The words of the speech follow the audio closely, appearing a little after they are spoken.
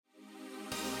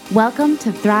Welcome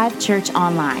to Thrive Church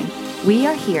Online. We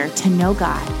are here to know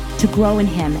God, to grow in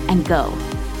Him, and go.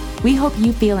 We hope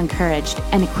you feel encouraged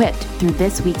and equipped through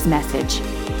this week's message.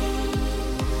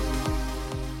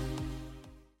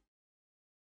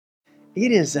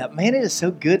 It is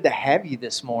so good to have you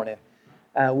this morning.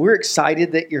 We're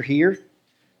excited that you're here.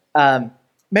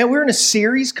 We're in a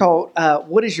series called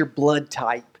What is Your Blood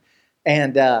Type?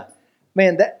 And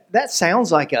that sounds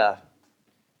like a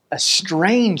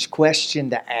strange question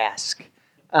to ask.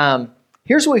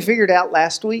 Here's what we figured out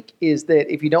last week is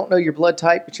that if you don't know your blood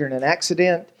type, but you're in an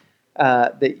accident,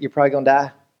 that you're probably going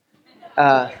to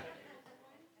die.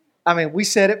 We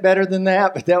said it better than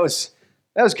that, but that was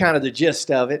kind of the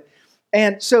gist of it.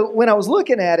 And so when I was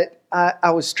looking at it,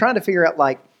 I was trying to figure out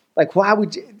like why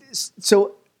would you?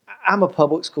 So I'm a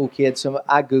public school kid, so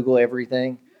I Google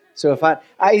everything. So if I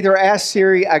either ask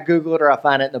Siri, I Google it, or I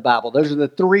find it in the Bible. Those are the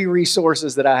three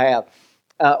resources that I have.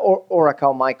 Or I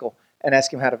call Michael and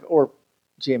ask him or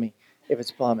Jimmy if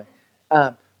it's plumbing.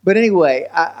 But anyway,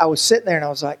 I was sitting there and I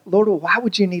was like, Lord, why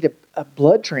would you need a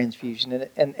blood transfusion?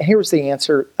 And here was the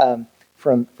answer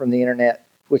from the internet,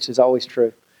 which is always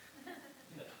true.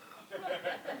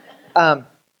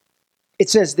 It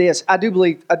says this. I do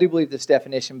believe this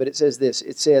definition, but it says this.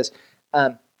 It says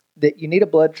that you need a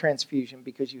blood transfusion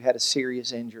because you had a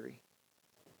serious injury.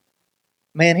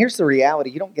 Man, here's the reality.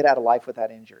 You don't get out of life without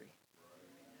injury.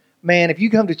 Man, if you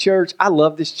come to church, I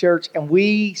love this church, and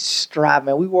we strive,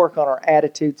 man. We work on our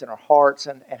attitudes and our hearts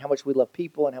and how much we love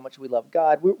people and how much we love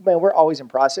God. We're always in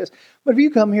process. But if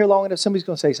you come here long enough, somebody's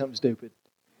going to say something stupid.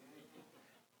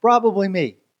 Probably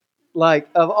me. Like,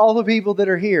 of all the people that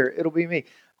are here, it'll be me.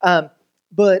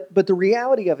 But the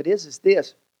reality of it is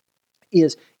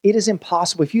it is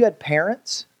impossible. If you had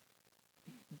parents,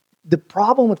 the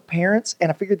problem with parents,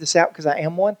 and I figured this out because I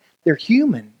am one, they're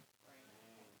human.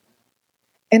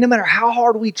 And no matter how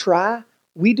hard we try,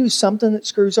 we do something that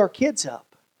screws our kids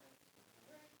up.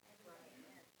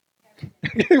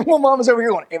 One mama's over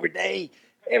here going, every day.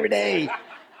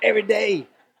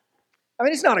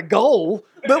 It's not a goal,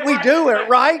 but we do it,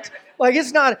 right? Like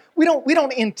it's not, we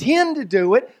don't intend to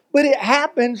do it, but it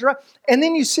happens, right? And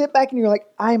then you sit back and you're like,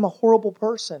 I am a horrible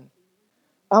person.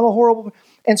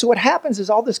 And so what happens is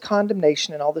all this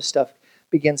condemnation and all this stuff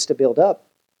begins to build up.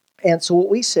 And so what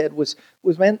we said was,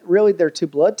 man, really there are two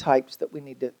blood types that we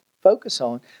need to focus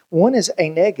on. One is A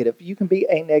negative. You can be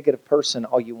a negative person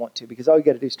all you want to, because all you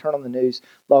got to do is turn on the news,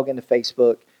 log into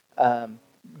Facebook,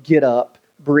 get up,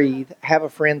 breathe, have a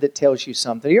friend that tells you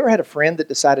something. Have you ever had a friend that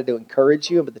decided to encourage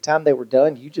you, and by the time they were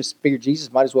done, you just figured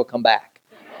Jesus might as well come back?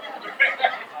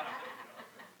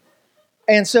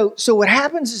 And so what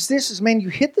happens is man, you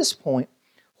hit this point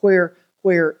where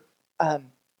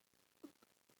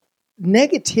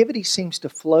negativity seems to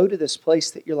flow to this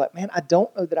place that you're like, man, I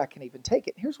don't know that I can even take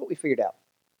it. And here's what we figured out.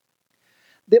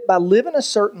 That by living a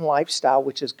certain lifestyle,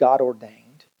 which is God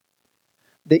ordained,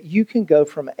 that you can go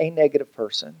from a negative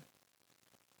person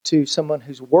to someone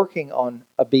who's working on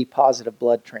a B positive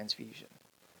blood transfusion.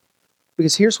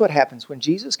 Because here's what happens. When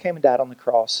Jesus came and died on the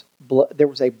cross, there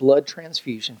was a blood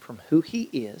transfusion from who He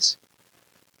is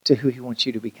to who He wants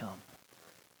you to become.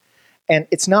 And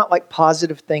it's not like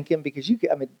positive thinking, because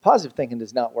positive thinking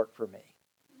does not work for me.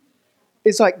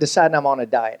 It's like deciding I'm on a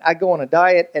diet. I go on a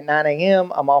diet at 9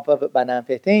 a.m., I'm off of it by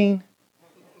 9:15.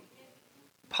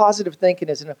 Positive thinking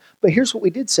isn't enough. But here's what we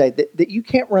did say, that you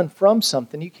can't run from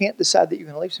something. You can't decide that you're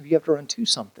going to leave something. You have to run to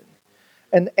something.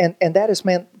 And that is,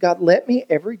 man, God, let me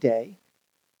every day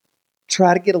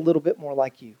try to get a little bit more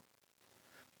like you.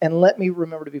 And let me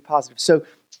remember to be positive. So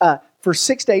for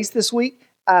 6 days this week,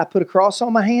 I put a cross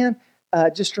on my hand,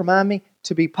 just to remind me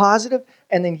to be positive.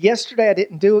 And then yesterday I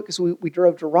didn't do it because we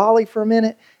drove to Raleigh for a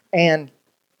minute. And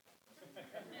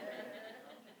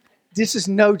this is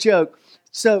no joke.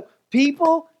 So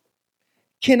people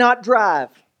cannot drive.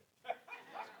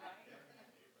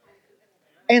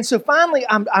 And so finally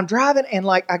I'm driving, and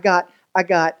like I got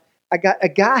a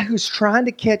guy who's trying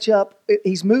to catch up.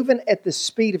 He's moving at the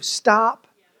speed of stop.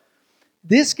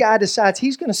 This guy decides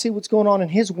he's going to see what's going on in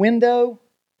his window.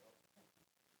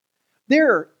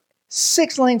 There are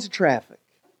 6 lanes of traffic,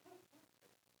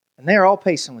 and they're all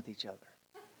pacing with each other.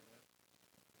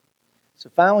 So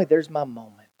finally, there's my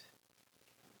moment.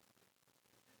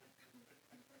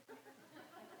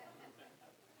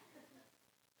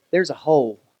 There's a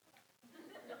hole.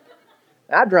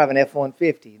 I drive an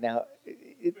F-150. Now,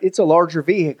 it's a larger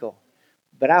vehicle,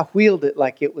 but I wheeled it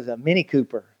like it was a Mini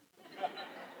Cooper.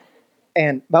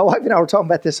 And my wife and I were talking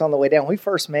about this on the way down. When we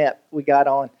first met, we got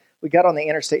on the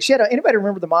interstate. Anybody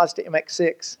remember the Mazda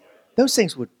MX-6? Those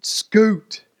things would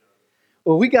scoot.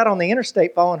 Well, we got on the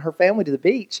interstate following her family to the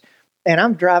beach, And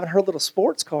I'm driving her little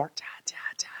sports car. Ta, ta,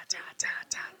 ta, ta, ta,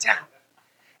 ta, ta.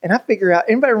 And I figure out,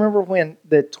 anybody remember when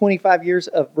the 25 years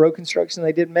of road construction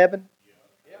they did in Mebane?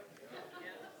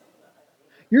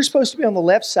 You're supposed to be on the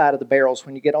left side of the barrels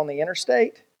when you get on the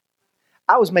interstate.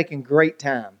 I was making great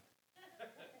time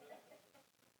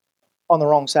on the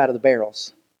wrong side of the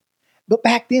barrels. But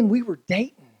back then we were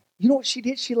dating. You know what she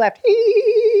did? She laughed.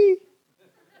 Hee.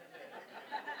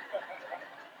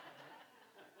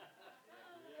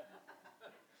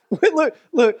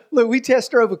 Look, we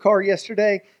test drove a car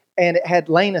yesterday and it had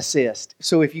lane assist.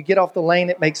 So if you get off the lane,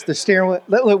 it makes the steering wheel.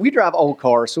 Look, we drive old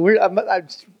cars. So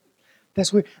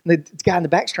that's weird. And the guy in the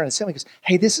back's trying to sell me. He goes,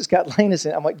 hey, this has got lane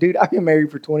assist. I'm like, dude, I've been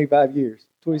married for 25 years,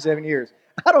 27 years.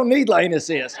 I don't need lane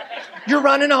assist. You're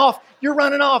running off.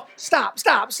 Stop.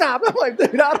 I'm like,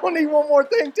 dude, I don't need one more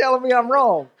thing telling me I'm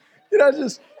wrong.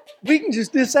 We can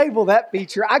just disable that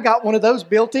feature. I got one of those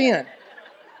built in.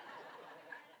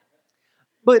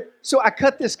 But so I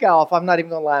cut this guy off. I'm not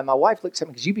even going to lie. My wife looks at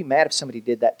me because you'd be mad if somebody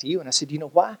did that to you. And I said, do you know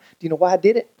why? Do you know why I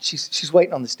did it? She's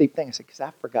waiting on the steep thing. I said, because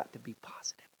I forgot to be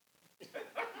positive.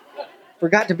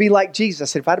 Forgot to be like Jesus. I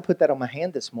said, if I'd have put that on my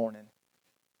hand this morning.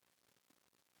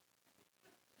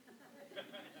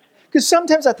 Because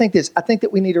sometimes I think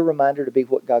that we need a reminder to be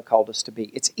what God called us to be.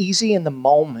 It's easy in the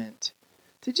moment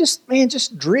to just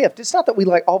drift. It's not that we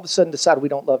all of a sudden decide we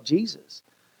don't love Jesus.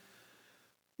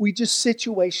 We just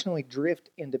situationally drift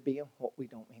into being what we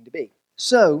don't mean to be.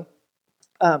 So,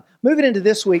 moving into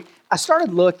this week, I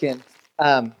started looking.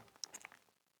 So,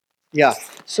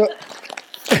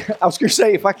 I was going to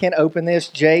say, if I can't open this,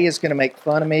 Jay is going to make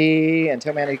fun of me and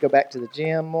tell me I need to go back to the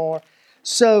gym more.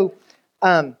 So,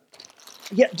 do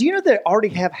you know they already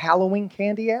have Halloween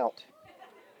candy out?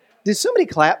 Did somebody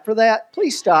clap for that?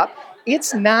 Please stop.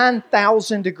 It's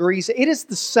 9,000 degrees. It is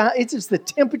the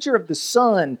temperature of the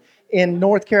sun in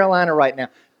North Carolina right now.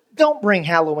 Don't bring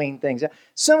Halloween things out.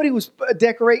 Somebody was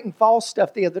decorating fall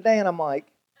stuff the other day, and I'm like,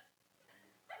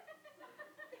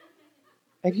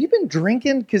 have you been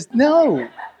drinking? Because no.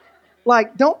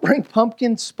 Don't bring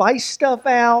pumpkin spice stuff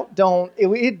out.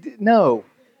 No.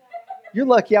 You're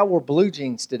lucky I wore blue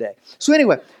jeans today. So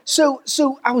anyway, so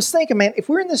I was thinking, man, if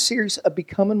we're in this series of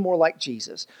becoming more like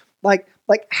Jesus, I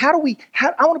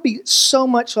want to be so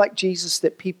much like Jesus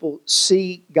that people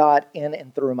see God in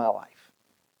and through my life.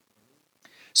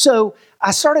 So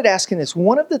I started asking this.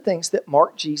 One of the things that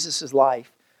marked Jesus'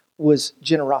 life was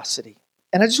generosity.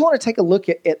 And I just want to take a look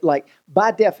at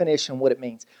by definition, what it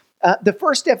means. The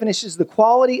first definition is the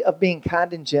quality of being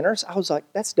kind and generous. I was like,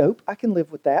 that's dope. I can live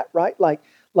with that, right?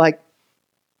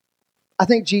 I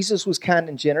think Jesus was kind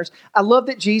and generous. I love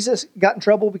that Jesus got in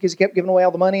trouble because he kept giving away all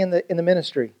the money in the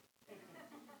ministry.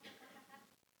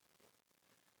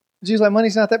 Jesus was like,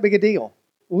 money's not that big a deal.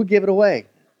 We'll give it away.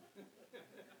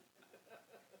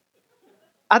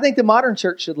 I think the modern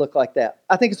church should look like that.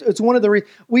 I think it's one of the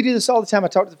reasons. We do this all the time. I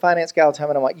talk to the finance guy all the time,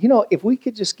 and I'm like, if we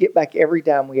could just get back every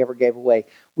dime we ever gave away,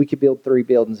 we could build 3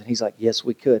 buildings. And he's like, yes,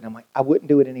 we could. And I'm like, I wouldn't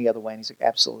do it any other way. And he's like,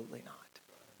 absolutely not.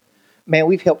 Man,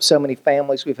 we've helped so many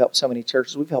families. We've helped so many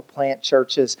churches. We've helped plant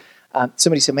churches.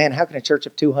 Somebody said, man, how can a church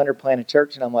of 200 plant a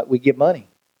church? And I'm like, we give money.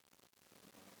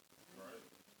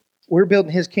 We're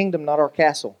building his kingdom, not our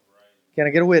castle. Can I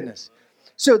get a witness?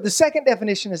 So the second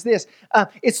definition is this.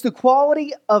 It's the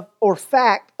quality of or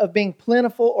fact of being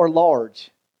plentiful or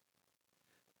large.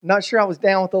 Not sure I was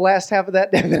down with the last half of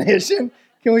that definition.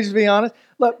 Can we just be honest?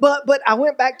 Look, but I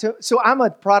went back to, so I'm a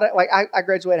product, I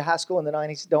graduated high school in the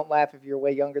 90s. Don't laugh if you're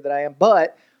way younger than I am.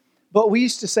 But we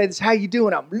used to say this, how you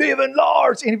doing? I'm living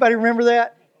large. Anybody remember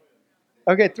that?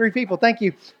 Okay, 3 people. Thank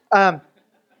you.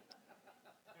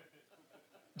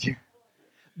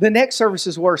 The next service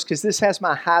is worse because this has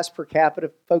my highest per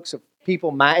capita, folks, of people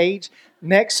my age.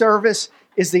 Next service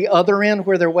is the other end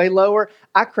where they're way lower.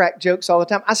 I crack jokes all the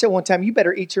time. I said one time, you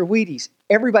better eat your Wheaties.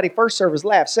 Everybody first service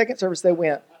laughed. Second service, they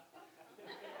went.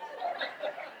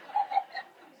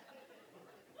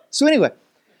 So anyway,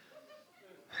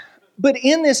 but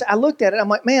in this, I looked at it. I'm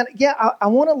like, man, yeah, I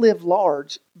want to live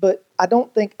large, but I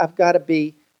don't think I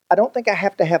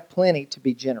have to have plenty to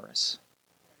be generous.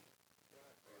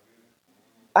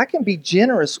 I can be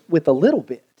generous with a little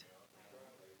bit.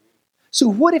 So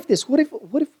what if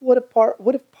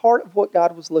part of what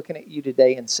God was looking at you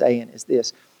today and saying is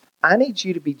this: I need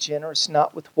you to be generous,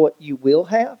 not with what you will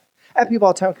have. I have people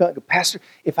all the time come and go, Pastor,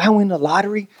 if I win the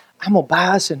lottery, I'm going to buy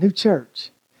us a new church.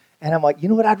 And I'm like, you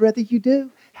know what I'd rather you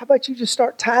do? How about you just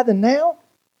start tithing now?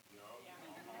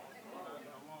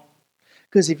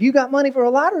 Because if you got money for a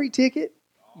lottery ticket,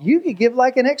 you could give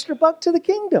like an extra $1 to the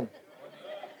kingdom.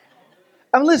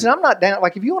 Listen, I'm not down.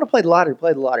 Like, if you want to play the lottery,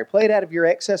 play the lottery. Play it out of your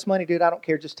excess money, dude. I don't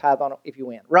care. Just tithe on it if you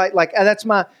win, right? Like, that's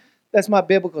my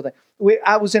biblical thing.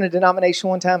 I was in a denomination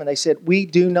one time, and they said, we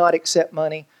do not accept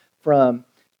money from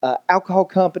alcohol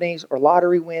companies or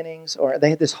lottery winnings, or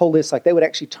they had this whole list. Like, they would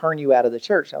actually turn you out of the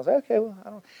church. And I was like, okay, well, I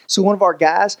don't. So one of our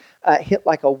guys hit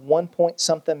like a 1 point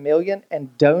something million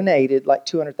and donated like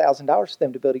 $200,000 to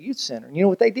them to build a youth center. And you know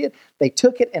what they did? They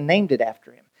took it and named it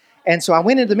after him. And so I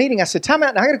went into the meeting. I said, time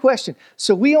out. Now I got a question.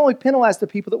 So we only penalize the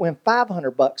people that win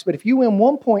 $500, but if you win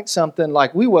 1 point something,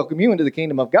 like, we welcome you into the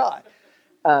kingdom of God.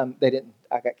 They didn't.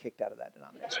 I got kicked out of that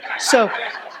denomination. So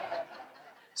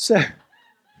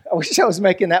I wish I was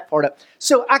making that part up.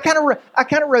 So I kind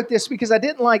of wrote this because I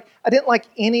didn't like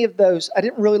any of those. I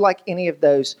didn't really like any of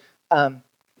those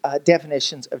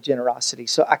definitions of generosity.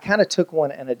 So I kind of took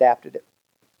one and adapted it.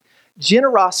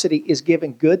 Generosity is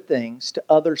giving good things to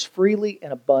others freely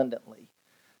and abundantly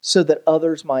so that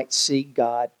others might see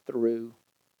God through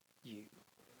you.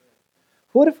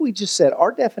 What if we just said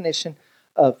our definition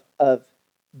of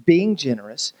being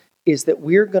generous is that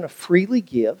we're going to freely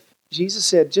give? Jesus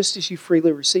said, just as you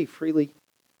freely receive, freely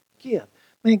give.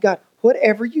 Man, God,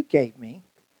 whatever you gave me,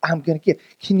 I'm going to give.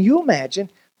 Can you imagine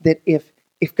that if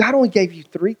God only gave you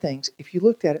 3 things, if you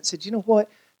looked at it and said, you know what?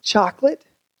 Chocolate,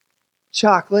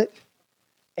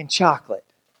 and chocolate.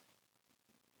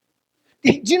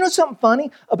 Do you know something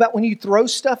funny about when you throw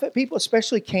stuff at people,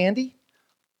 especially candy?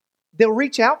 They'll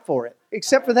reach out for it,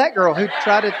 except for that girl who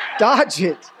tried to dodge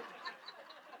it.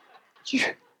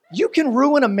 You can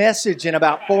ruin a message in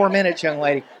about 4 minutes, young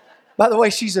lady. By the way,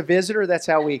 she's a visitor. That's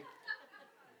how we...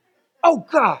 Oh,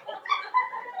 God.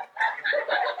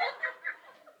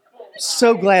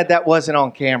 So glad that wasn't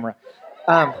on camera.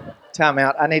 Time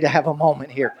out. I need to have a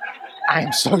moment here. I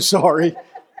am so sorry.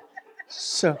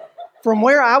 So, from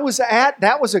where I was at,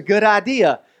 that was a good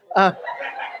idea. I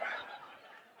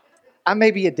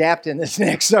may be adapting this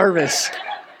next service.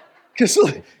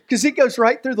 Because it goes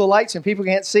right through the lights and people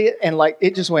can't see it. And like,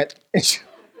 it just went.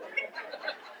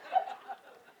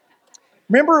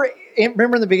 Remember in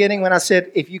the beginning when I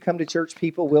said, if you come to church,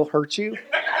 people will hurt you?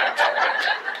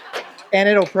 And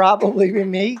it'll probably be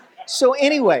me. So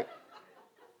anyway.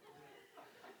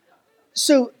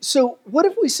 So what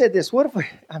if we said this?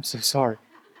 I'm so sorry.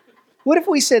 What if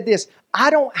we said this? I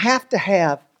don't have to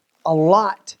have a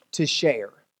lot to share.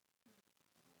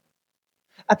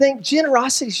 I think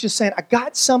generosity is just saying, I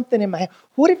got something in my hand.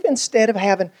 What if instead of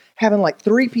having like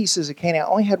 3 pieces of candy, I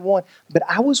only had 1, but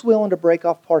I was willing to break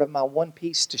off part of my 1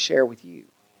 piece to share with you?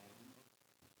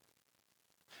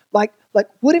 Like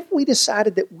what if we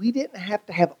decided that we didn't have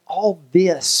to have all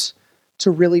this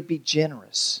to really be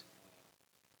generous?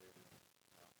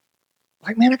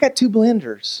 Like, man, I got 2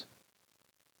 blenders.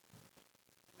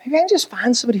 Maybe I can just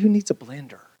find somebody who needs a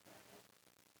blender.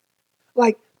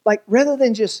 Like rather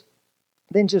than just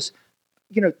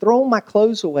throwing my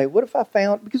clothes away. What if I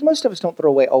found, because most of us don't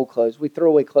throw away old clothes. We throw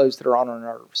away clothes that are on our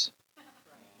nerves.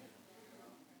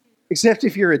 Except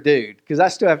if you're a dude, because I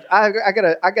still have, I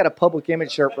got a Public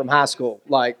Image shirt from high school.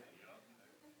 Like,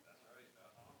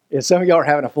 yeah, some of y'all are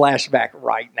having a flashback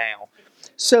right now.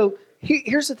 So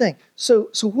here's the thing. So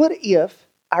what if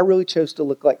I really chose to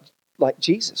look like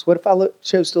Jesus? What if I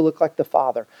chose to look like the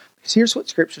Father? Because here's what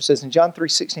Scripture says in John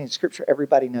 3:16. Scripture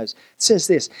everybody knows. It says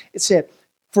this. It said,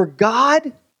 "For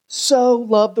God so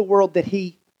loved the world that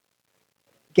He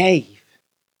gave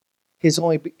His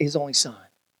only Son,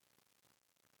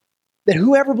 that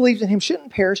whoever believes in Him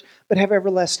shouldn't perish, but have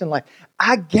everlasting life."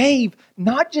 I gave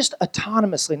not just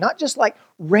autonomously, not just like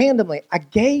randomly. I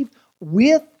gave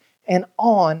with and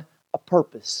on a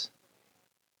purpose.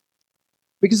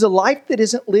 Because a life that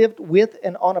isn't lived with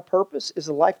and on a purpose is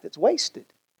a life that's wasted.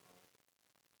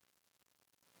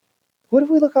 What if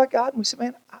we look like God and we say,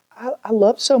 man, I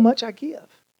love so much, I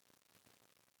give.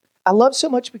 I love so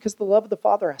much because the love of the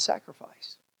Father I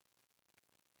sacrifice.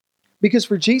 Because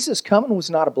for Jesus, coming was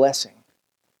not a blessing.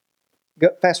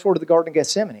 Fast forward to the Garden of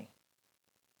Gethsemane.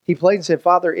 He prayed and said,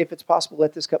 Father, if it's possible,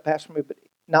 let this cup pass from me, but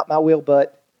not my will,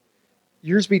 but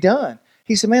yours be done.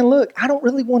 He said, man, look, I don't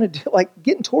really want to do, like,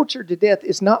 getting tortured to death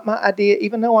is not my idea,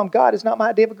 even though I'm God, is not my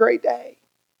idea of a great day.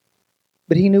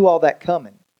 But He knew all that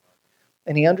coming.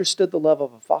 And He understood the love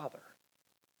of a Father.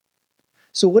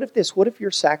 So what if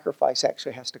your sacrifice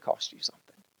actually has to cost you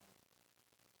something?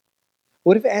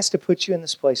 What if it has to put you in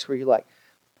this place where you're like,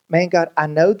 man, God, I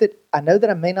know that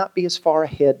I may not be as far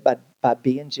ahead by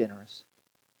being generous.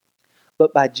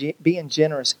 But by being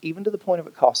generous, even to the point of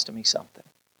it costing me something,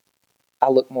 I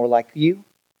look more like you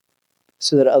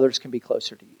so that others can be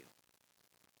closer to you.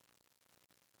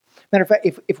 Matter of fact,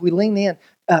 if we lean in,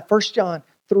 1 John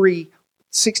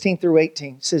 3:16 through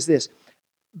 18 says this,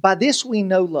 By this we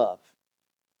know love,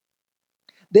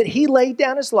 that he laid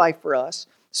down his life for us,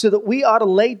 so that we ought to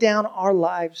lay down our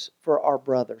lives for our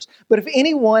brothers. But if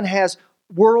anyone has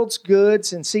world's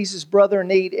goods and sees his brother in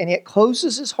need and yet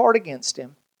closes his heart against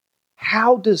him,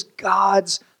 how does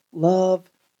God's love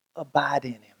abide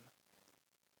in him?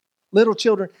 Little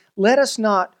children, let us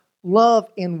not love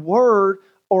in word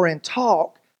or in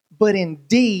talk, but in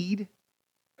deed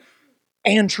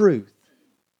and truth.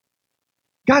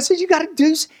 God says you got to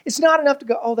do, it's not enough to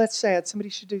go, oh, that's sad, somebody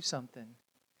should do something.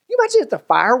 You imagine if the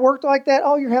fire worked like that?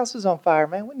 Oh, your house is on fire,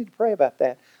 man. We need to pray about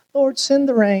that. Lord, send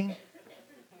the rain.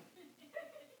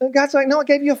 And God's like, no, I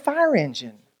gave you a fire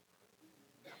engine.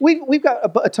 We've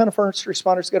got a ton of first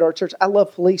responders to go to our church. I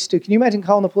love police too. Can you imagine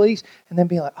calling the police and then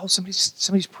being like, oh,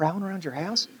 somebody's prowling around your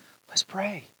house? Let's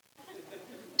pray.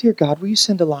 Dear God, will you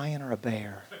send a lion or a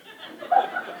bear?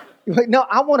 You're like, no,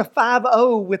 I want a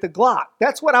 5.0 with a Glock.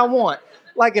 That's what I want.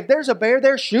 Like, if there's a bear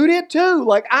there, shoot it too.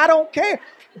 Like, I don't care.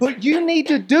 But you need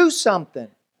to do something.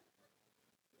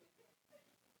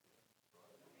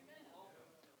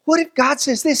 What if God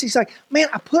says this? He's like, man,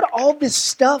 I put all this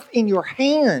stuff in your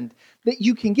hand that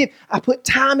you can give. I put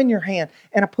time in your hand,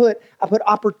 and I put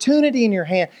opportunity in your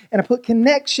hand, and I put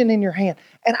connection in your hand.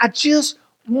 And I just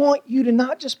want you to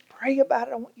not just pray about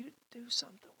it. I want you to do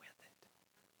something with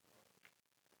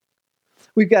it.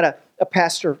 We've got a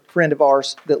pastor friend of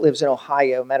ours that lives in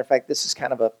Ohio. Matter of fact, this is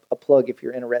kind of a plug if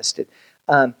you're interested.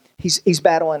 He's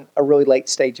battling a really late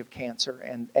stage of cancer,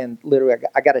 and literally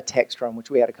I got a text from him,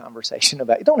 which we had a conversation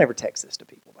about. Don't ever text this to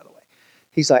people, by the way.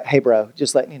 He's like, hey, bro,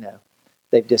 just letting you know,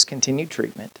 they've discontinued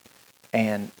treatment,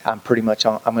 and I'm going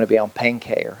to be on pain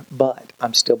care, but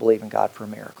I'm still believing God for a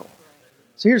miracle.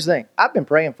 So here's the thing. I've been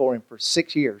praying for him for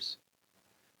 6 years.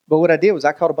 But what I did was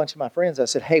I called a bunch of my friends. I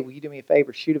said, hey, will you do me a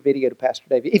favor? Shoot a video to Pastor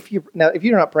David. If you're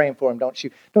not praying for him, don't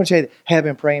say, hey, I've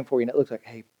been praying for you. And it looks like,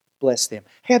 hey, bless them.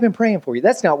 Hey, I've been praying for you.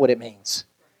 That's not what it means.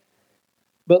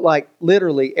 But like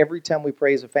literally every time we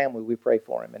pray as a family, we pray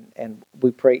for him. And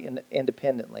we pray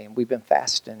independently. And we've been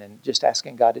fasting and just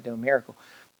asking God to do a miracle.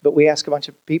 But we ask a bunch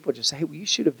of people, just say, hey, will you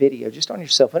shoot a video just on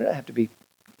yourself? It doesn't have to be,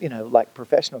 like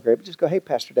professional grade. But just go, hey,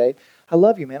 Pastor Dave, I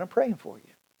love you, man. I'm praying for you.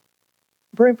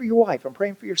 I'm praying for your wife. I'm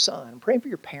praying for your son. I'm praying for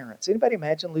your parents. Anybody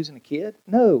imagine losing a kid?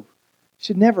 No. It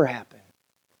should never happen.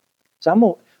 So I'm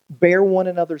going to bear one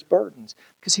another's burdens.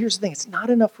 Because here's the thing. It's not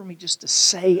enough for me just to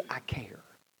say I care.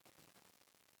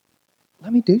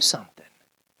 Let me do something.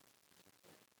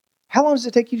 How long does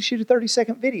it take you to shoot a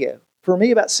 30-second video? For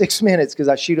me, about 6 minutes, because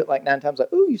I shoot it like 9 times.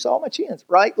 Like, ooh, you saw my chins,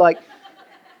 right? Like,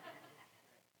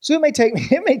 so it may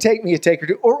take me a take or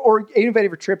two. Or anybody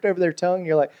ever tripped over their tongue and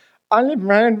you're like, I'm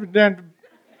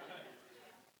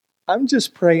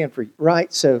just praying for you,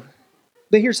 right? So,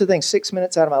 but here's the thing, 6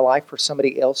 minutes out of my life for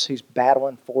somebody else who's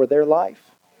battling for their life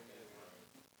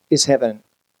is heaven.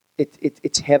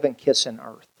 It's heaven kissing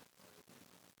earth.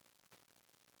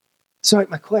 So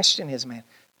my question is, man,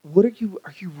 are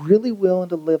you really willing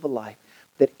to live a life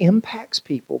that impacts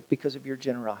people because of your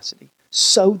generosity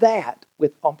so that,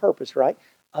 on purpose, right,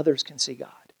 others can see God?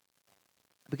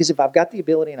 Because if I've got the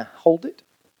ability and I hold it,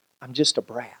 I'm just a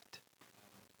brat.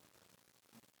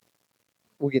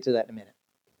 We'll get to that in a minute.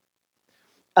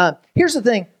 Here's the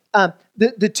thing.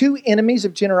 The two enemies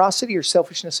of generosity are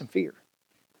selfishness and fear.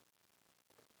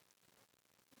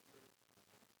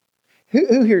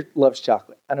 Who here loves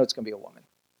chocolate? I know it's going to be a woman.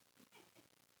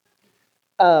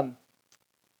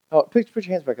 Put your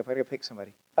hands back up. I got to pick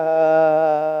somebody.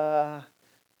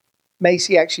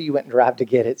 Macy, actually, you went and drive to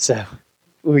get it, so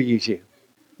we'll use you.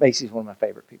 Macy's one of my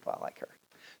favorite people. I like her.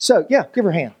 So, yeah, give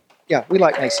her a hand. Yeah, we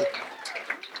like Macy.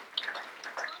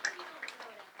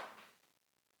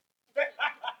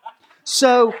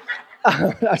 So,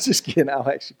 I was just kidding. I'll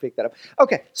actually pick that up.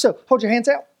 Okay, so hold your hands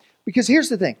out. Because here's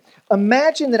the thing.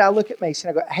 Imagine that I look at Macy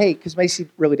and I go, hey, because Macy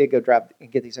really did go drive and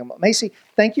get these. Macy,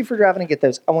 thank you for driving and get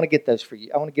those. I want to get those for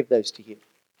you. I want to give those to you.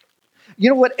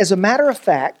 You know what? As a matter of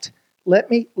fact,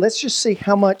 let's just see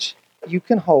how much you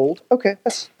can hold. Okay,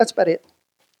 that's about it.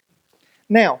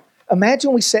 Now,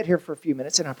 imagine we sat here for a few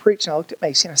minutes and I preached and I looked at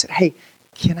Macy and I said, hey,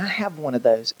 can I have one of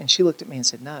those? And she looked at me and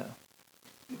said, no.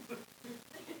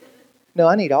 No,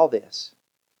 I need all this.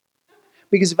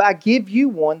 Because if I give you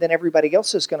one, then everybody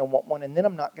else is going to want one, and then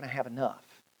I'm not going to have enough.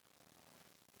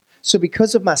 So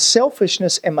because of my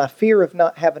selfishness and my fear of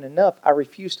not having enough, I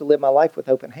refuse to live my life with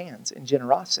open hands and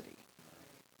generosity.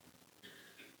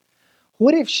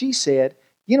 What if she said,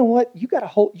 you know what,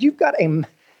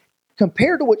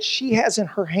 compared to what she has in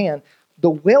her hand, the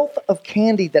wealth of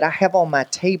candy that I have on my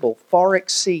table far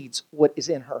exceeds what is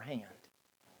in her hand.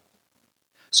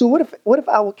 So what if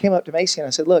I came up to Macy and I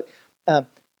said, look,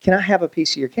 can I have a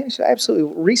piece of your candy? So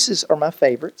absolutely. Reese's are my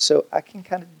favorite, so I can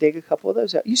kind of dig a couple of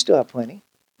those out. You still have plenty.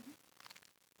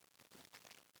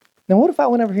 Now, what if I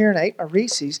went over here and ate my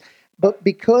Reese's, but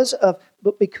because of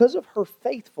her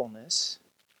faithfulness,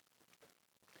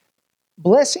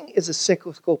 blessing is a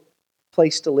cyclical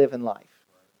place to live in life.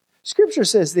 Scripture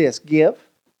says this, give,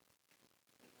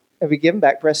 and be given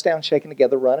back, pressed down, shaken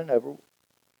together, running over,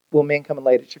 will men come and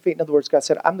lay it at your feet. In other words, God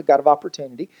said, I'm the God of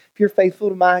opportunity. If you're faithful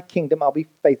to my kingdom, I'll be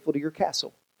faithful to your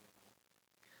castle.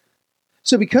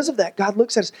 So because of that, God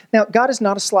looks at us. Now, God is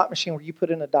not a slot machine where you put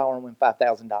in $1 and win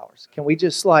 $5,000. Can we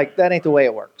just that ain't the way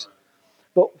it works.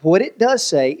 But what it does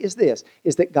say is this,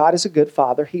 is that God is a good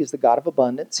Father. He is the God of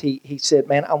abundance. He said,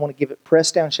 man, I want to give it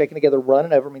pressed down, shaken together,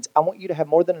 running over. Means I want you to have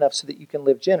more than enough so that you can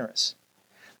live generous.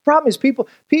 The problem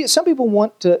is some people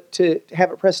want to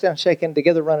have it pressed down, shaken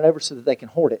together, running over so that they can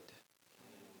hoard it.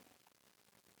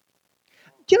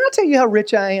 Can I tell you how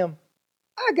rich I am?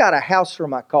 I got a house for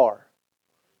my car.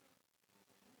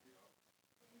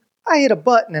 I hit a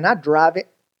button and I drive it.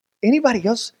 Anybody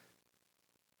else?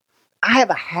 I have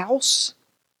a house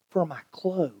for my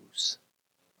clothes.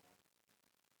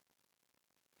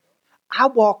 I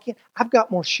walk in, I've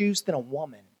got more shoes than a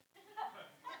woman.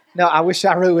 No, I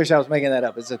really wish I was making that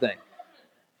up. It's the thing.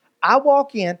 I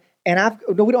walk in and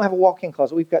we don't have a walk-in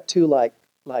closet. We've got two like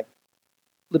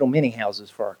little mini houses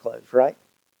for our clothes, right?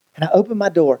 And I open my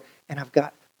door and I've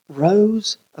got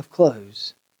rows of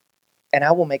clothes. And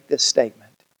I will make this statement.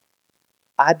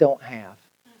 I don't have.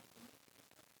 Do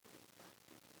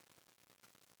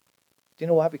you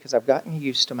know why? Because I've gotten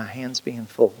used to my hands being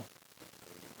full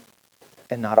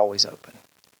and not always open.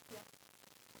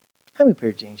 How many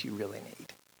pair of jeans you really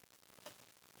need?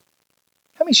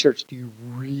 How many shirts do you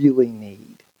really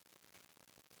need?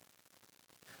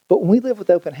 But when we live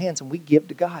with open hands and we give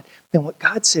to God, then what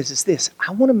God says is this,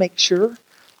 I want to make sure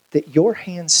that your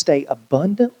hands stay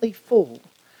abundantly full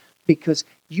because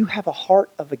you have a heart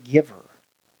of a giver.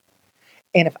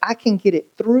 And if I can get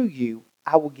it through you,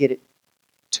 I will get it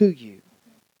to you.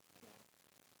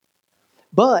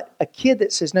 But a kid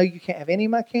that says, no, you can't have any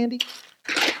of my candy,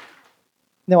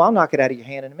 no, I'll knock it out of your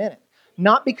hand in a minute.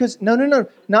 Not because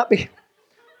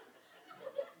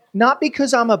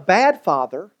I'm a bad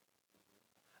father,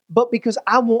 but because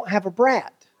I won't have a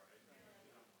brat.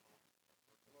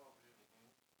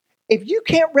 If you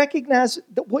can't recognize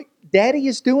that what Daddy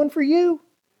is doing for you,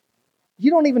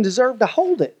 you don't even deserve to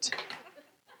hold it.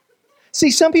 See,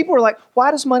 some people are like,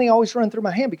 why does money always run through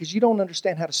my hand? Because you don't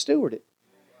understand how to steward it.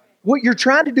 What you're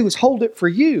trying to do is hold it for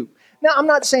you. Now, I'm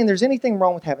not saying there's anything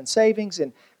wrong with having savings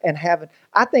and having,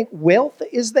 I think wealth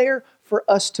is there for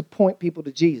us to point people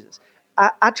to Jesus.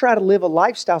 I try to live a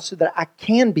lifestyle so that I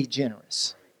can be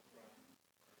generous.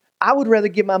 I would rather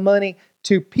give my money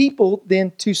to people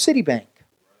than to Citibank.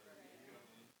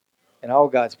 And all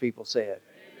God's people said,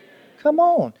 come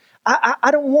on. I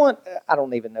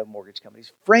don't even know mortgage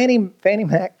companies. Fannie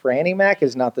Mac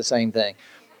is not the same thing.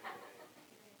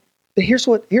 But here's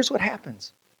what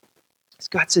happens.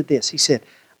 God said this. He said,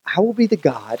 I will be the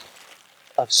God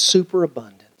of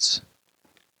superabundance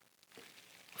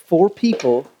for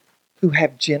people who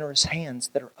have generous hands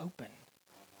that are open.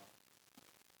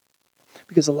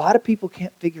 Because a lot of people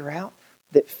can't figure out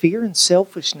that fear and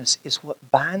selfishness is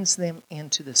what binds them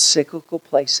into the cyclical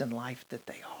place in life that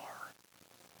they are.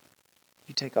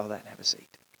 You take all that and have a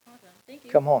seat. Well done. Thank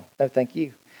you. Come on. No, thank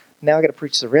you. Now I got to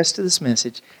preach the rest of this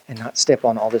message and not step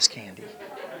on all this candy.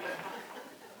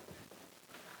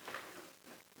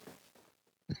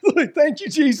 Thank you,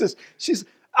 Jesus.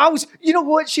 You know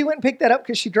what? She went and picked that up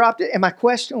because she dropped it. And my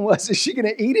question was, is she going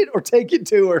to eat it or take it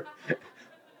to her?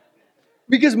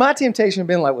 Because my temptation had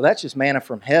been like, well, that's just manna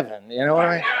from heaven. You know what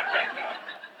I mean?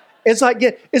 It's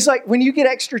like when you get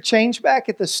extra change back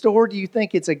at the store, do you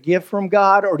think it's a gift from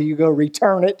God or do you go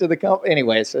return it to the company?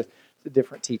 Anyway, it's a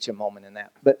different teaching moment in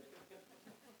that. But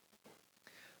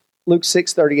Luke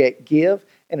 6:38, give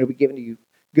and it'll be given to you.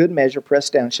 Good measure,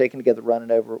 pressed down, shaken together, running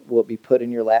over, will be put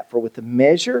in your lap. For with the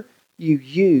measure you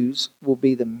use will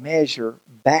be the measure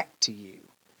back to you.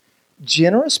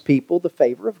 Generous people, the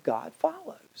favor of God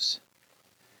follows.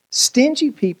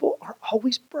 Stingy people are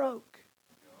always broke.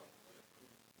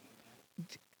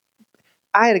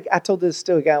 I told this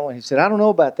to a guy when he said, I don't know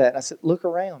about that. And I said, look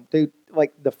around. Dude,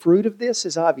 like the fruit of this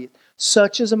is obvious.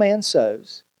 Such as a man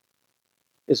sows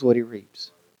is what he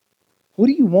reaps. What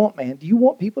do you want, man? Do you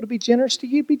want people to be generous to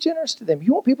you? Be generous to them.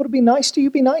 You want people to be nice to you?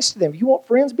 Be nice to them. You want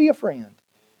friends? Be a friend.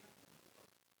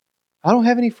 I don't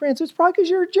have any friends. It's probably because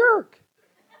you're a jerk.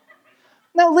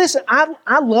 Now listen,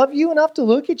 I love you enough to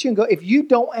look at you and go, if you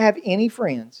don't have any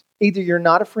friends, either you're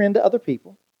not a friend to other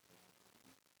people,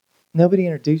 Nobody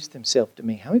introduced themselves to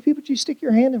me. How many people did you stick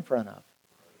your hand in front of?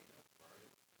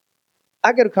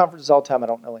 I go to conferences all the time. I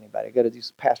don't know anybody. I go to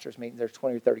these pastors' meetings. There's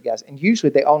 20 or 30 guys. And usually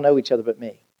they all know each other but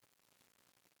me.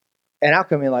 And I'll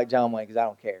come in like John Wayne because I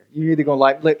don't care. You're either going to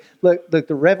like, look,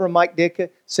 the Reverend Mike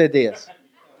Ditka said this.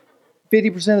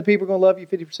 50% of the people are going to love you.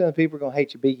 50% of the people are going to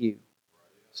hate you. Be you.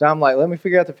 So I'm like, let me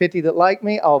figure out the 50 that like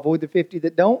me. I'll avoid the 50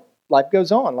 that don't. Life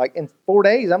goes on. Like in 4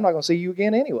 days, I'm not going to see you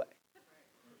again anyway.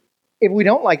 If we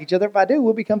don't like each other, if I do,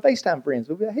 we'll become FaceTime friends.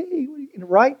 We'll be like, hey,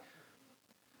 right?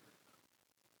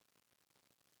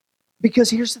 Because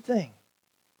here's the thing.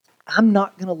 I'm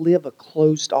not going to live a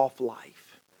closed-off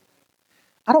life.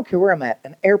 I don't care where I'm at.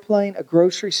 An airplane, a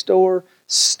grocery store,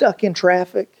 stuck in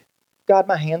traffic. God,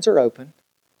 my hands are open.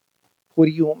 What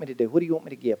do you want me to do? What do you want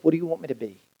me to give? What do you want me to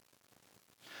be?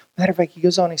 Matter of fact, he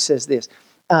goes on, he says this.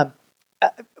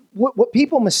 What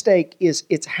people mistake is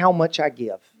it's how much I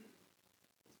give.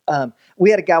 We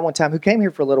had a guy one time who came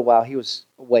here for a little while. He was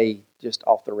way just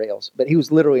off the rails, but he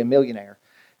was literally a millionaire.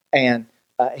 And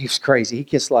he was crazy. He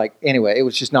kissed anyway, it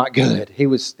was just not good.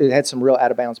 It had some real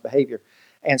out of bounds behavior.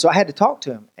 And so I had to talk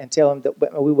to him and tell him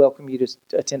that we welcome you to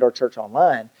attend our church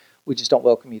online. We just don't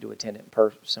welcome you to attend it in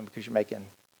person because you're making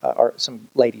some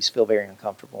ladies feel very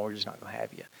uncomfortable. We're just not going to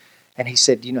have you. And he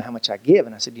said, do you know how much I give?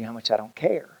 And I said, do you know how much I don't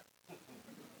care?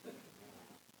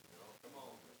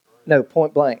 No,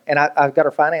 point blank. And I've got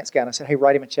our finance guy, and I said, hey,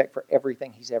 write him a check for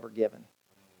everything he's ever given.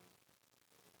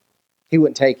 He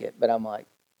wouldn't take it, but I'm like,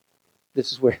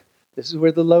 this is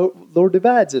where the Lord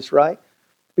divides us, right?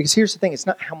 Because here's the thing, it's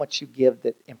not how much you give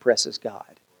that impresses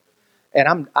God.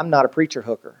 And I'm not a preacher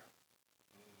hooker.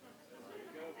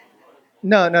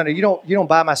 No, you don't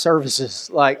buy my services.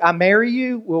 Like, I marry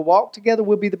you, we'll walk together,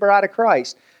 we'll be the bride of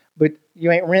Christ, but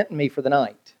you ain't renting me for the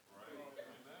night.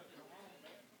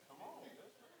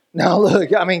 No,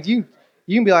 look, I mean, you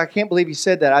can be like, I can't believe you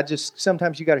said that.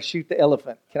 Sometimes you got to shoot the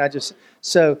elephant. Because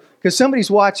somebody's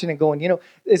watching and going,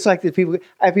 it's like I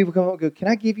have people come up and go, can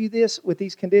I give you this with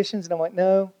these conditions? And I'm like,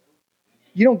 no,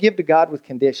 you don't give to God with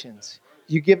conditions.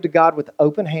 You give to God with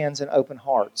open hands and open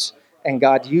hearts, and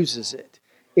God uses it.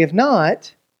 If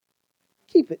not,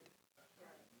 keep it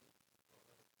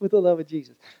with the love of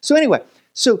Jesus. So anyway,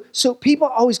 so people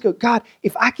always go, God,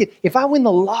 if I win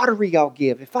the lottery, I'll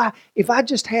give. If I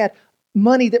just had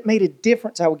money that made a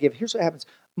difference, I would give. Here's what happens.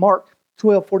 Mark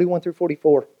 12:41 through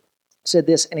 44 said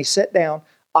this, and he sat down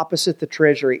opposite the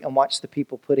treasury and watched the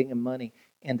people putting in money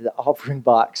into the offering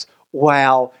box.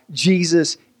 Wow,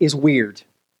 Jesus is weird.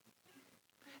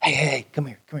 Hey, come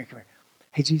here.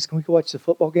 Hey, Jesus, can we go watch the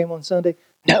football game on Sunday?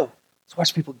 No, let's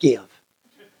watch people give.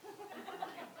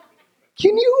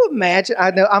 Can you imagine?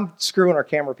 I know I'm screwing our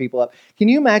camera people up. Can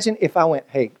you imagine if I went,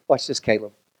 hey, watch this,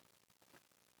 Caleb.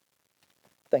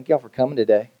 Thank y'all for coming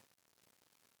today.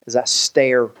 As I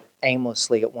stare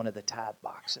aimlessly at one of the tithe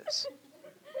boxes.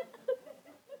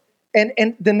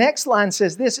 And the next line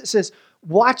says this. It says,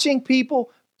 watching people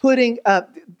putting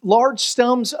large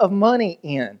sums of money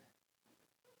in.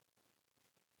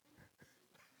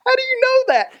 How do you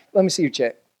know that? Let me see your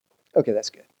check. Okay,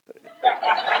 that's good.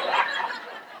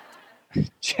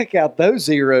 Check out those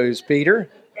zeros, Peter.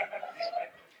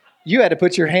 You had to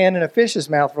put your hand in a fish's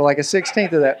mouth for like a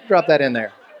 16th of that. Drop that in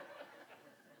there.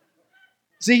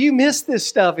 See, you miss this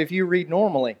stuff if you read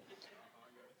normally.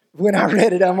 When I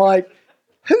read it, I'm like,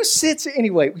 who sits?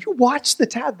 Anyway, you watch the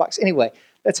tithe box. Anyway,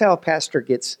 that's how a pastor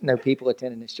gets no people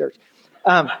attending his church.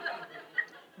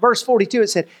 Verse 42, it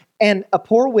said, and a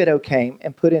poor widow came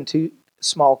and put in 2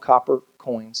 small copper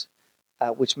coins,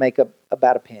 which make up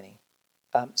about a penny.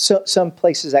 So some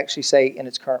places actually say in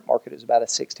its current market it's about a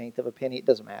 16th of a penny. It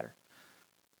doesn't matter.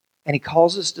 And he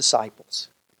calls his disciples.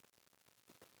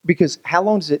 Because how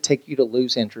long does it take you to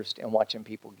lose interest in watching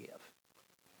people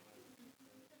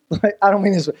give? I don't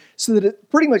mean this way. So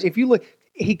that pretty much, if you look,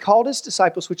 he called his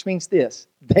disciples, which means this.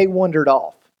 They wandered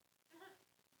off.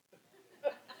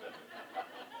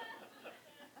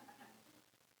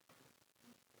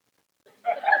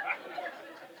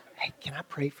 Hey, can I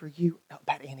pray for you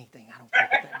about anything? I don't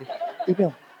care about that.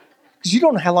 Because you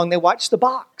don't know how long they watched the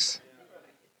box.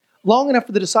 Long enough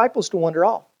for the disciples to wander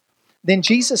off. Then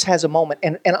Jesus has a moment.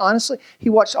 And honestly, he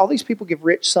watched all these people give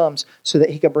rich sums so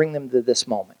that he could bring them to this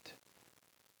moment.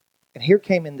 And here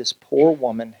came in this poor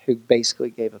woman who basically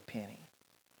gave a penny.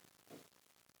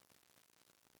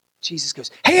 Jesus goes,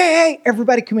 hey,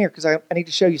 everybody come here because I need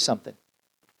to show you something.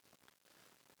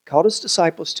 Called his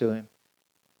disciples to him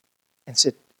and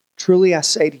said, truly I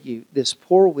say to you, this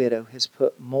poor widow has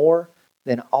put more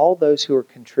than all those who are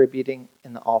contributing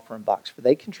in the offering box. For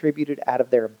they contributed out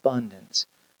of their abundance,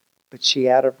 but she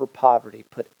out of her poverty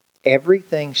put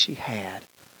everything she had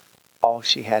all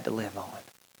she had to live on.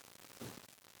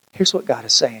 Here's what God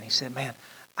is saying. He said, man,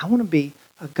 I want to be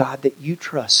a God that you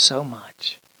trust so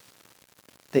much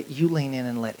that you lean in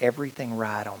and let everything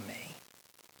ride on me.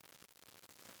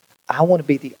 I want to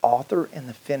be the author and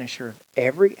the finisher of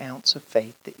every ounce of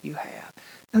faith that you have.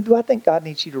 Now, do I think God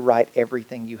needs you to write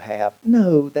everything you have?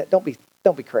 No, don't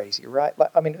be crazy, right?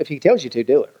 Like, I mean, if He tells you to,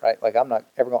 do it, right? Like, I'm not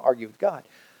ever going to argue with God.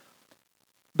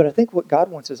 But I think what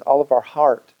God wants is all of our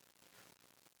heart.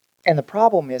 And the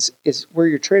problem is where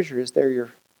your treasure is, there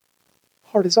your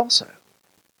heart is also.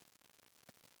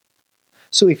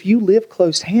 So if you live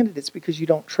close-handed, it's because you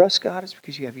don't trust God. It's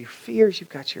because you have your fears. You've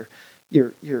got your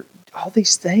all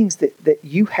these things that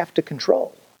you have to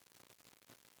control.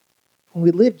 When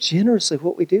we live generously,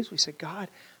 what we do is we say, God,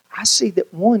 I see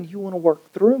that one, you want to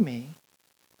work through me,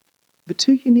 but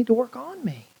two, you need to work on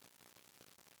me.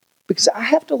 Because I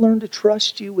have to learn to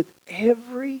trust you with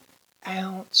every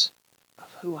ounce of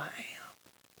who I am.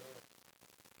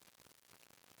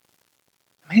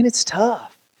 Man, it's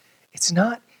tough. It's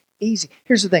not easy.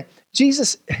 Here's the thing.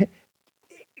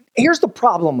 Here's the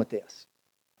problem with this,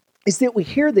 is that we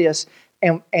hear this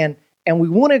and we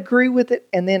want to agree with it,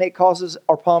 and then it causes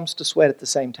our palms to sweat at the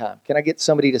same time. Can I get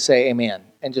somebody to say amen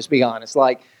and just be honest?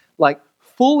 Like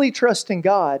fully trusting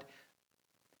God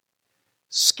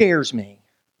scares me.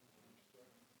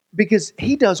 Because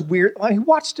He does weird, he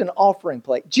watched an offering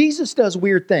plate. Jesus does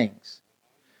weird things.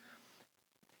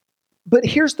 But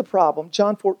here's the problem.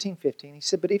 John 14:15, He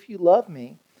said, but if you love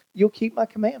me, you'll keep my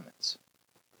commandments.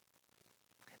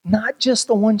 Not just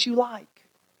the ones you like.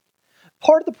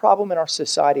 Part of the problem in our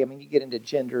society, I mean, you get into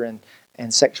gender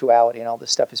and sexuality and all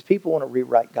this stuff, is people want to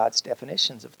rewrite God's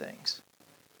definitions of things.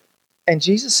 And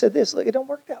Jesus said this, look, it don't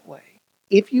work that way.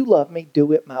 If you love me,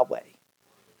 do it my way.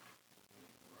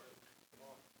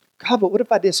 God, but what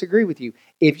if I disagree with you?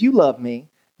 If you love me,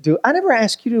 I never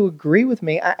ask you to agree with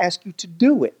me. I ask you to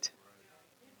do it.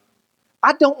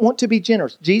 I don't want to be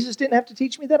generous. Jesus didn't have to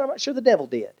teach me that. I'm not sure the devil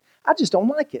did. I just don't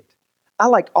like it. I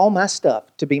like all my stuff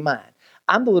to be mine.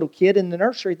 I'm the little kid in the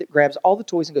nursery that grabs all the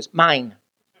toys and goes, mine.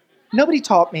 Nobody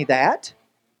taught me that.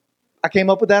 I came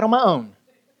up with that on my own.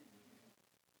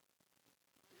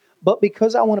 But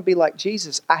because I want to be like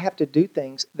Jesus, I have to do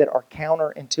things that are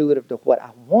counterintuitive to what I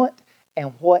want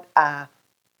and what I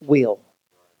will.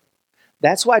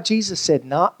 That's why Jesus said,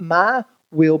 not my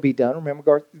will be done.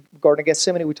 Remember Garden of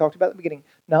Gethsemane, we talked about at the beginning.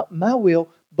 Not my will,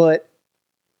 but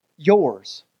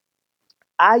yours.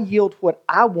 I yield what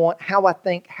I want, how I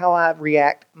think, how I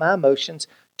react, my emotions,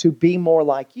 to be more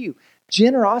like you.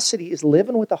 Generosity is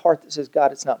living with a heart that says,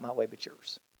 God, it's not my way, but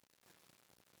yours.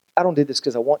 I don't do this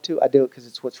because I want to. I do it because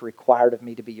it's what's required of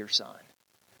me to be your son.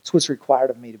 It's what's required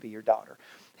of me to be your daughter.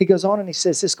 He goes on and he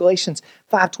says this, Galatians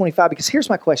 5:25, because here's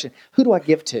my question. Who do I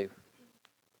give to?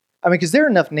 I mean, because there are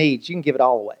enough needs, you can give it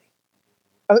all away.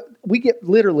 We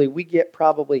get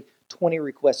probably 20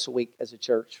 requests a week as a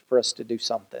church for us to do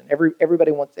something.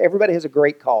 Everybody has a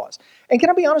great cause. And can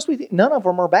I be honest with you? None of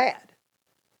them are bad.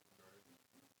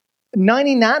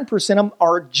 99% of them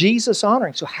are Jesus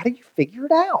honoring. So how do you figure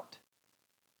it out?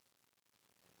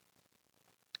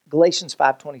 Galatians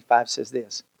 5:25 says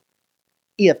this.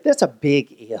 That's a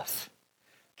big if.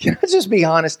 Can I just be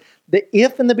honest? The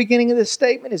if in the beginning of this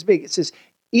statement is big. It says,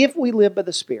 if we live by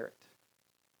the Spirit.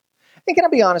 And can I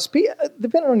be honest?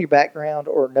 Depending on your background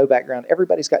or no background,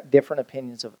 everybody's got different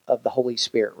opinions of the Holy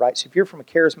Spirit, right? So if you're from a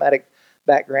charismatic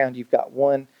background, you've got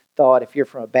one thought. If you're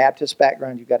from a Baptist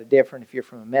background, you've got a different. If you're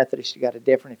from a Methodist, you got a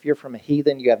different. If you're from a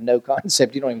heathen, you have no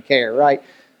concept. You don't even care, right?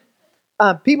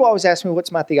 People always ask me,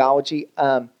 what's my theology?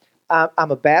 I'm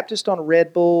a Baptist on a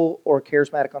Red Bull or a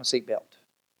charismatic on a seatbelt.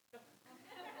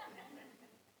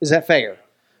 Is that fair?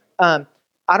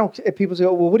 People say,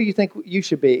 well, what do you think you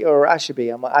should be or I should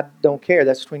be? I don't care.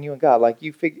 That's between you and God.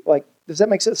 Does that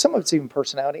make sense? Some of it's even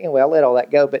personality. Anyway, I'll let all that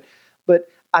go. But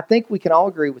I think we can all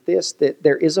agree with this, that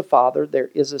there is a Father, there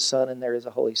is a Son, and there is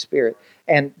a Holy Spirit.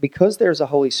 And because there's a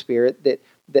Holy Spirit, that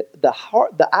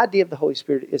the idea of the Holy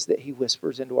Spirit is that He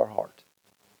whispers into our heart.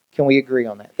 Can we agree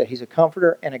on that? That He's a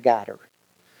comforter and a guider.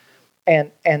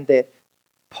 And that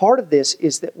part of this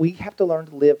is that we have to learn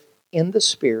to live in the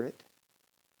Spirit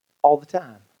all the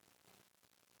time.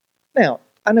 Now,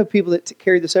 I know people that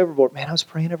carry this overboard. Man, I was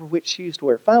praying over which shoes to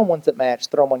wear. Find ones that match,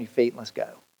 throw them on your feet, and let's go.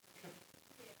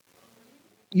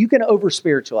 You can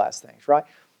over-spiritualize things, right?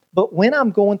 But when I'm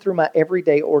going through my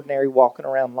everyday, ordinary, walking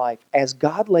around life, as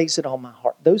God lays it on my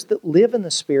heart, those that live in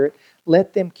the Spirit,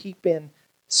 let them keep in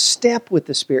step with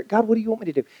the Spirit. God, what do you want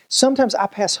me to do? Sometimes I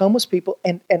pass homeless people,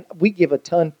 and we give a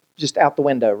ton just out the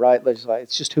window, right?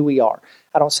 It's just who we are.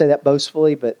 I don't say that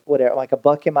boastfully, but whatever. Like a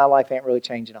buck in my life ain't really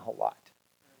changing a whole lot.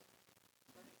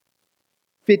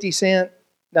 50 Cent,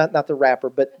 not the rapper,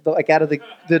 but like out of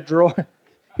the drawer.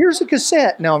 Here's a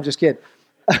cassette. No, I'm just kidding.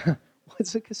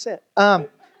 What's a cassette?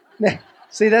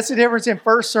 See, that's the difference in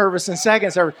first service and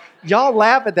second service. Y'all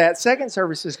laugh at that. Second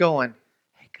service is going,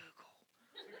 hey,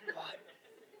 Google. What?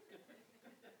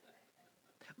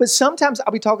 But sometimes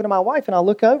I'll be talking to my wife and I'll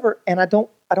look over and I don't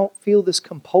feel this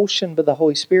compulsion by the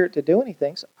Holy Spirit to do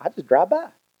anything. So I just drive by.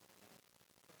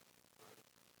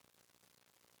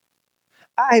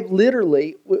 I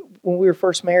literally, when we were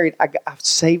first married, I've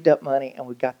saved up money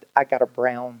and I got a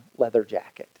brown leather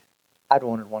jacket. I'd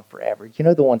wanted one forever. You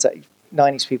know the ones that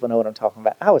 90s people know what I'm talking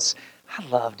about. I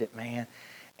loved it, man.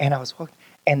 And I was walking,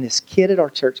 and this kid at our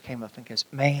church came up and goes,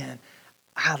 man,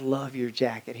 I love your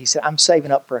jacket. He said, I'm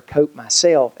saving up for a coat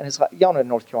myself. And it's like, y'all know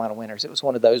North Carolina winters. It was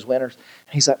one of those winters.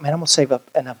 And he's like, man, I'm going to save up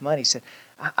enough money. He said,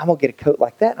 I'm going to get a coat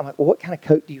like that. And I'm like, well, what kind of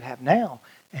coat do you have now?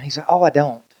 And he's like, oh, I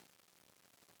don't.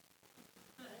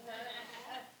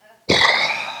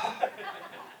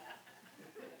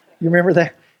 You remember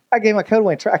that? I gave my coat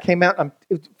away. I came out.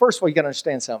 First of all, you got to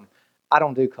understand something. I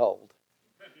don't do cold.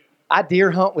 I deer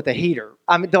hunt with a heater.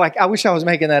 I wish I was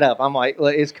making that up. I'm like, well,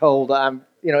 it's cold. At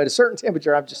a certain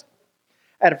temperature. I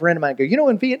had a friend of mine go,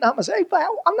 in Vietnam. I say, hey,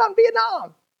 I'm not in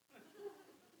Vietnam.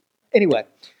 Anyway,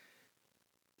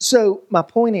 so my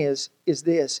point is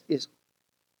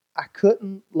I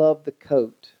couldn't love the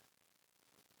coat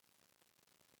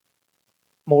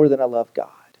more than I love God.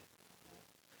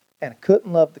 And I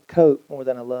couldn't love the coat more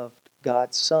than I loved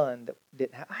God's Son that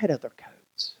didn't have. I had other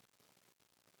coats.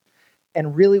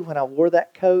 And really, when I wore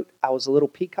that coat, I was a little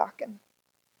peacocking.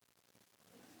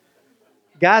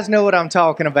 Guys know what I'm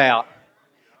talking about.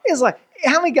 It's like,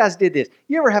 how many guys did this?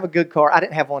 You ever have a good car? I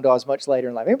didn't have one until I was much later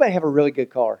in life. Anybody have a really good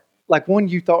car? Like one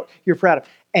you thought you're proud of.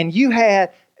 And you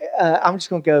had, I'm just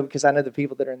going to go because I know the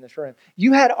people that are in this room.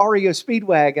 You had REO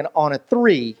Speedwagon on a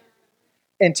 3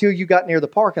 until you got near the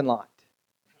parking lot.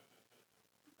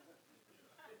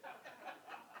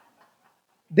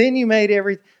 Then you made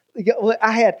everything.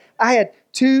 I had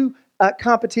 2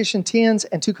 competition 10s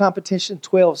and 2 competition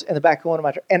 12s in the back of one of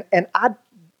my trucks. And I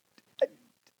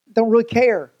don't really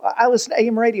care. I listen to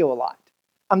AM radio a lot.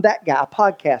 I'm that guy. I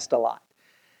podcast a lot.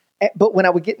 But when I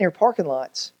would get near parking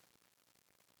lots,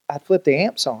 I'd flip the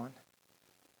amps on.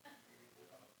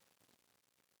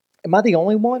 Am I the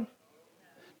only one?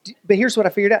 But here's what I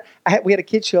figured out. We had a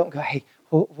kid show up and go, hey,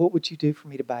 what would you do for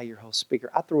me to buy your whole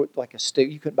speaker? I threw it like a stew.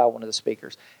 You couldn't buy one of the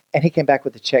speakers. And he came back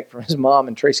with a check from his mom,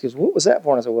 and Tracy goes, what was that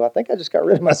for? And I said, well, I think I just got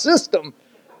rid of my system.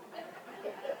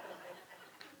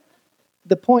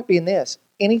 The point being this,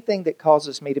 anything that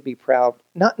causes me to be proud,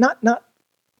 not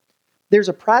there's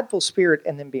a prideful spirit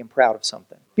in them being proud of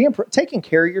something. Taking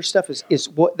care of your stuff is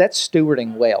what that's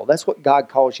stewarding well. That's what God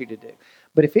calls you to do.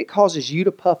 But if it causes you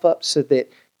to puff up so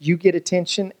that you get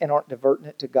attention and aren't diverting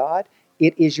it to God,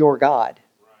 it is your God.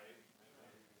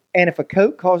 And if a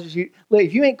coat causes you... Look,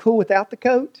 if you ain't cool without the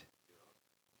coat,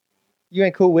 you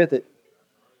ain't cool with it.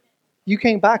 You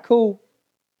can't buy cool.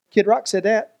 Kid Rock said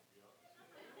that.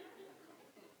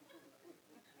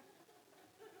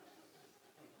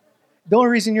 The only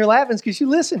reason you're laughing is because you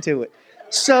listen to it.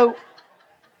 So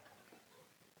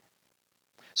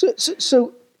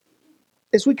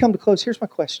as we come to close, here's my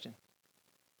question.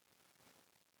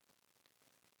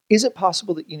 Is it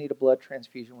possible that you need a blood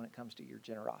transfusion when it comes to your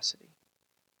generosity?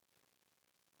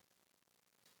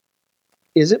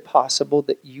 Is it possible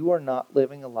that you are not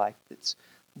living a life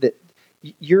that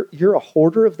you're a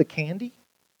hoarder of the candy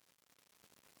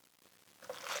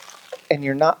and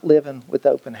you're not living with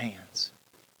open hands?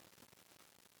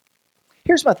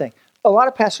 Here's my thing. A lot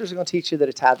of pastors are going to teach you that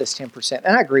a tithe is 10%,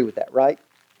 and I agree with that, right?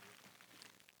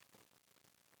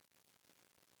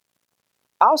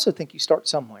 I also think you start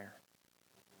somewhere.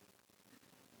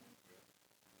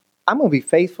 I'm going to be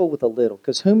faithful with a little,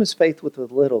 because whom is faithful with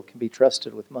a little can be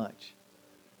trusted with much.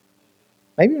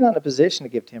 Maybe you're not in a position to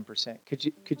give 10%. Could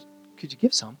you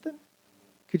give something?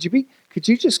 Could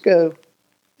you just go,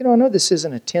 I know this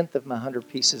isn't a tenth of my 100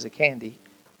 pieces of candy,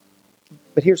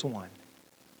 but here's one.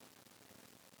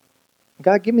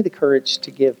 God, give me the courage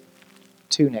to give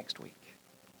 2 next week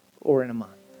or in a month.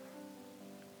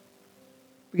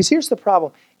 Because here's the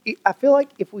problem. I feel like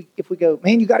if we go,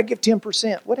 man, you got to give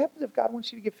 10%. What happens if God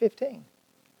wants you to give 15%?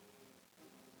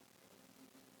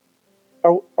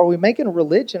 Are we making a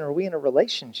religion or are we in a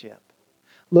relationship?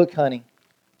 Look, honey,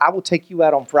 I will take you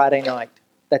out on Friday night.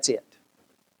 That's it.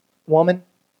 Woman,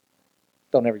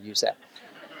 don't ever use that.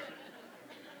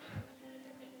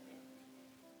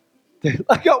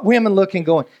 I got women looking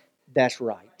going, that's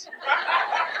right.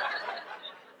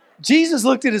 Jesus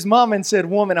looked at his mom and said,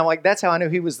 woman. I'm like, that's how I knew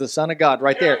he was the Son of God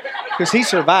right there. Because he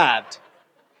survived.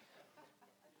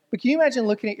 But can you imagine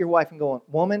looking at your wife and going,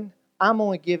 woman, I'm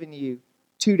only giving you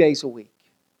 2 days a week.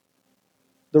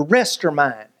 The rest are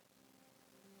mine.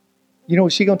 You know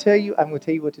what she's going to tell you? I'm going to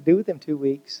tell you what to do with them 2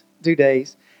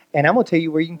 days. And I'm going to tell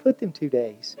you where you can put them 2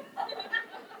 days.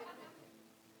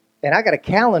 And I got a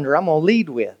calendar I'm going to lead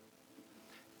with.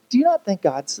 Do you not think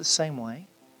God's the same way?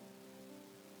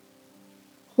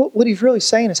 What he's really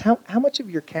saying is how much of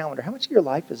your calendar, how much of your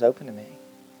life is open to me?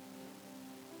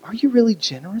 Are you really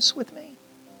generous with me?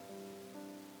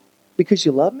 Because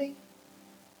you love me?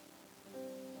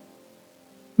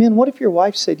 Man, what if your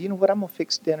wife said, you know what, I'm going to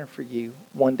fix dinner for you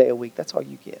 1 day a week. That's all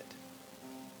you get.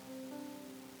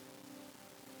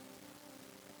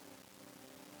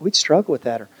 We'd struggle with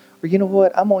that. Or you know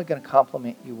what, I'm only going to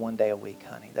compliment you 1 day a week,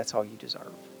 honey. That's all you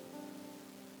deserve.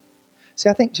 See,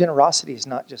 I think generosity is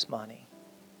not just money.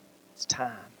 It's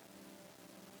time.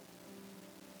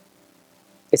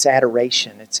 It's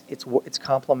adoration. It's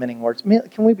complimenting words. Man,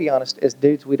 can we be honest? As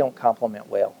dudes, we don't compliment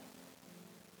well.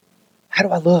 How do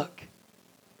I look?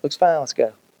 Looks fine. Let's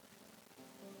go.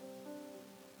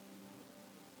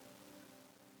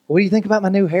 What do you think about my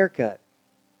new haircut?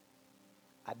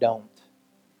 I don't.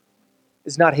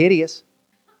 It's not hideous.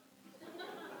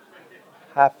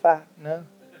 High five? No.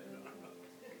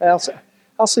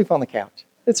 I'll sleep on the couch.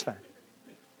 It's fine.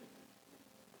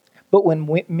 But when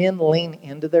men lean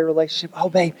into their relationship, oh,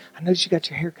 babe, I noticed you got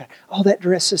your hair cut. Oh, that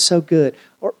dress is so good.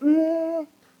 Or,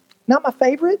 not my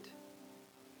favorite.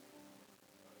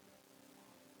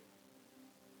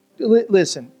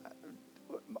 Listen,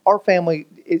 our family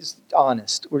is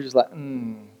honest. We're just like,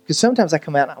 Because sometimes I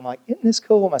come out and I'm like, isn't this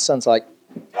cool? My son's like,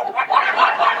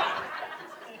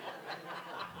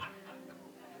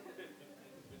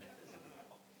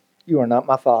 you are not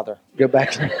my father. Go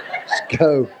back there. Just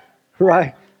go.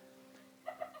 Right?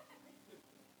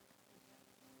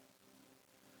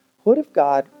 What if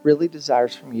God really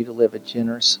desires from you to live a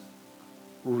generous,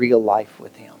 real life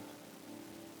with Him?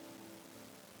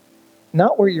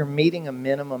 Not where you're meeting a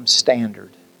minimum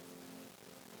standard,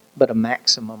 but a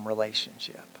maximum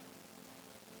relationship.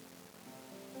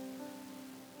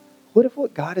 What if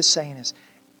what God is saying is,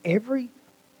 every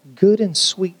good and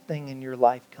sweet thing in your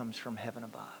life comes from heaven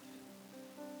above?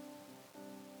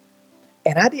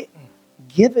 And I didn't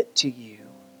give it to you.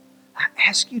 I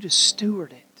ask you to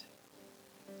steward it.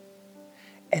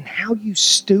 And how you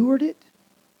steward it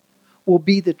will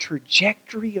be the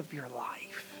trajectory of your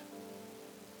life.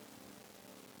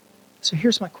 So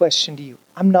here's my question to you.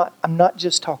 I'm not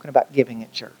just talking about giving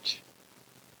at church.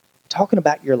 I'm talking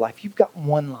about your life. You've got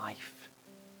one life.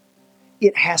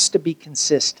 It has to be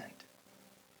consistent.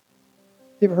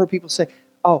 You ever heard people say,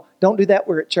 oh, don't do that,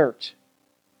 we're at church.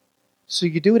 So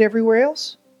you do it everywhere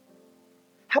else?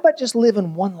 How about just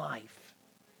living one life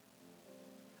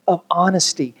of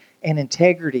honesty and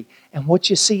integrity, and what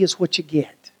you see is what you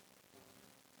get?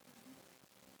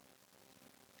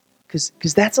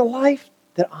 Because that's a life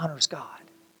that honors God.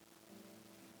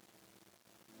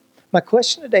 My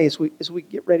question today as we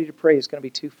get ready to pray is going to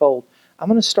be twofold. I'm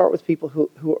going to start with people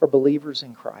who are believers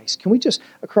in Christ. Can we just,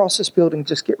 across this building,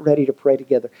 just get ready to pray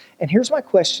together? And here's my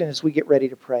question as we get ready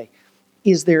to pray.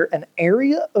 Is there an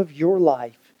area of your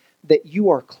life that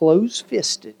you are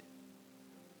closed-fisted,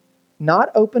 not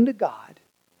open to God,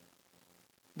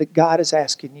 that God is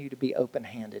asking you to be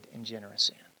open-handed and generous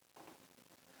in?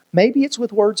 Maybe it's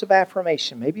with words of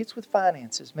affirmation. Maybe it's with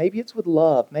finances. Maybe it's with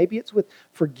love. Maybe it's with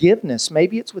forgiveness.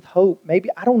 Maybe it's with hope. Maybe,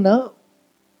 I don't know.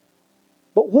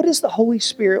 But what is the Holy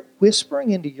Spirit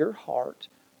whispering into your heart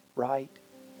right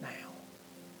now?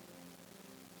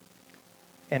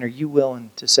 And are you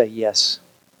willing to say yes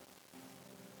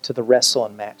to the wrestle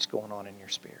and match going on in your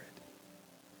spirit?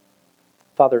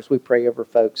 Father, as we pray over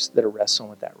folks that are wrestling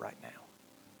with that right now,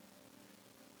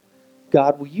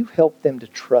 God, will you help them to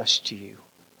trust you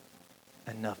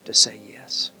enough to say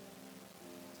yes?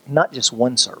 Not just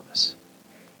one service,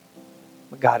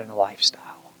 but God, in a lifestyle.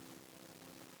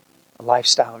 A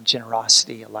lifestyle of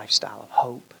generosity, a lifestyle of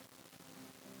hope.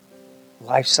 A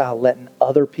lifestyle of letting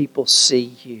other people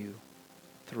see you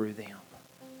through them.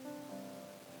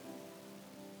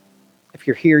 If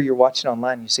you're here, you're watching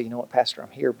online, you say, you know what, Pastor,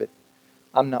 I'm here, but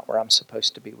I'm not where I'm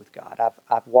supposed to be with God.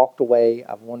 I've walked away.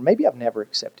 Maybe I've never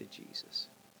accepted Jesus.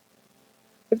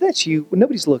 If that's you, when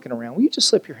nobody's looking around, will you just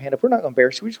slip your hand up? We're not going to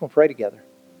embarrass you. We just want to pray together.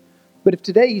 But if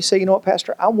today you say, you know what,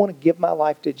 Pastor, I want to give my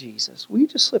life to Jesus, will you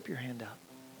just slip your hand up?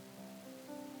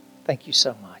 Thank you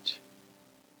so much.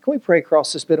 Can we pray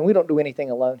across this building? We don't do anything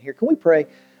alone here. Can we pray?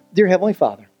 Dear Heavenly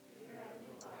Father,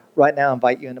 right now I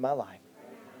invite you into my life.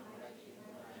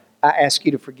 I ask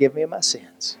you to forgive me of my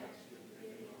sins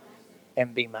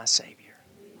and be my Savior.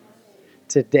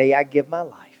 Today I give my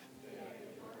life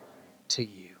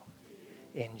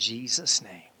In Jesus'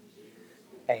 name,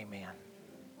 amen.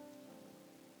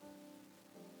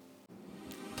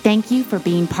 Thank you for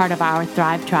being part of our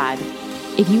Thrive Tribe.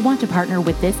 If you want to partner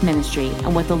with this ministry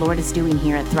and what the Lord is doing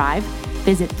here at Thrive,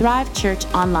 visit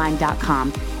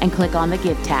thrivechurchonline.com and click on the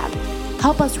Give tab.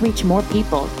 Help us reach more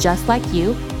people just like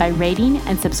you by rating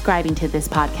and subscribing to this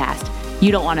podcast.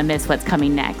 You don't want to miss what's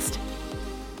coming next.